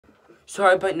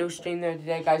Sorry about no stream there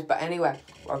today, guys, but anyway,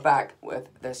 we're back with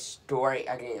the story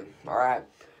again, alright?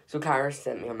 So Kyra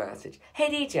sent me a message. Hey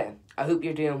DJ, I hope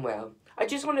you're doing well. I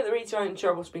just wanted to reach out and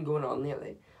share what's been going on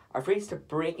lately. I've reached a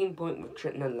breaking point with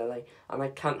Trenton and Lily, and I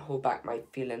can't hold back my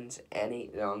feelings any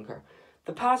longer.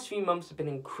 The past few months have been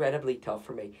incredibly tough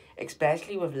for me,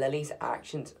 especially with Lily's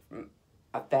actions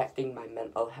affecting my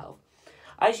mental health.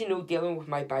 As you know, dealing with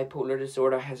my bipolar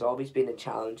disorder has always been a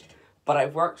challenge, but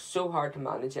I've worked so hard to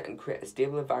manage it and create a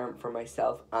stable environment for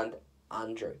myself and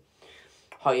Andrew.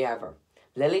 However,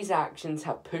 Lily's actions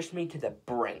have pushed me to the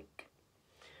brink.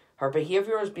 Her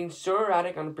behaviour has been so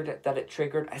erratic and unpredictable that it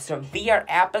triggered a severe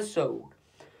episode,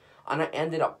 and I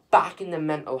ended up back in the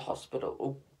mental hospital.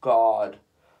 Oh God,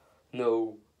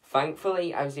 no.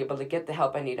 Thankfully, I was able to get the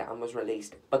help I needed and was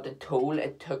released, but the toll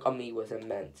it took on me was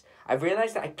immense. I've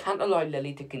realised that I can't allow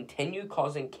Lily to continue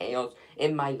causing chaos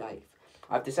in my life.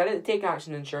 I've decided to take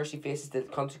action and ensure she faces the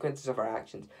consequences of her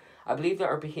actions. I believe that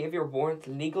her behaviour warrants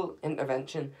legal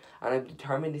intervention, and I'm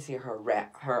determined to see her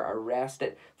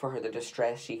arrested for the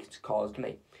distress she's caused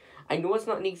me. I know it's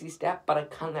not an easy step, but I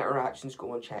can't let her actions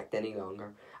go unchecked any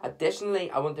longer.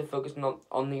 Additionally, I want to focus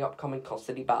on the upcoming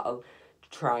custody battle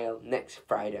trial next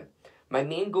Friday. My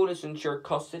main goal is to ensure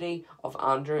custody of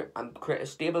Andrew and create a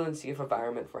stable and safe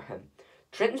environment for him.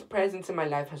 Trenton's presence in my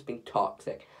life has been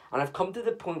toxic, and I've come to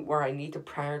the point where I need to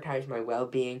prioritise my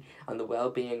well-being and the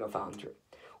well-being of Andrew.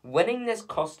 Winning this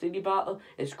custody battle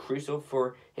is crucial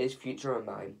for his future and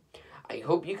mine. I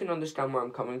hope you can understand where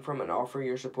I'm coming from and offer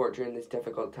your support during this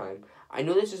difficult time. I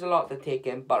know this is a lot to take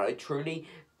in, but I truly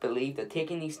believe that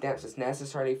taking these steps is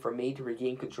necessary for me to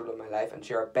regain control of my life and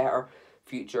share a better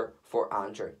future for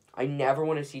Andrew. I never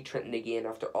want to see Trenton again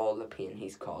after all the pain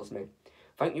he's caused me.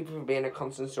 Thank you for being a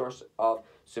constant source of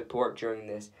support during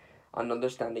this and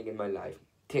understanding in my life.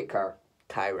 Take care,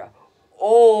 Kyra.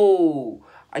 Oh,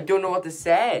 I don't know what to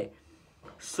say.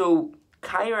 So,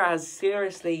 Kyra has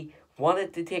seriously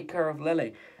wanted to take care of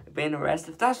Lily being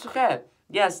arrested. That's okay.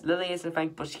 Yes, Lily is a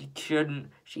thing, but she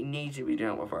shouldn't. She needs to be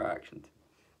dealing with her actions.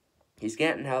 He's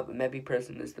getting help, and maybe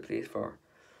prison is the place for her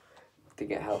to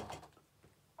get help.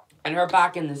 And her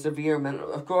back in the severe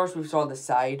mental... Of course, we saw the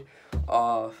side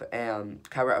of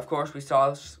Kyra. Of course, we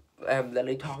saw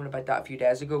Lily talking about that a few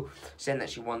days ago, saying that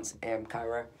she wants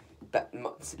Kyra... that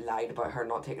lied about her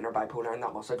not taking her bipolar, and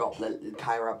that must have got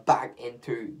Kyra back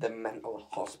into the mental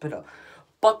hospital.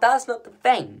 But that's not the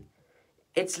thing.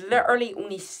 It's literally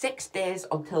only 6 days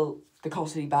until the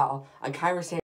custody battle, and Kyra saying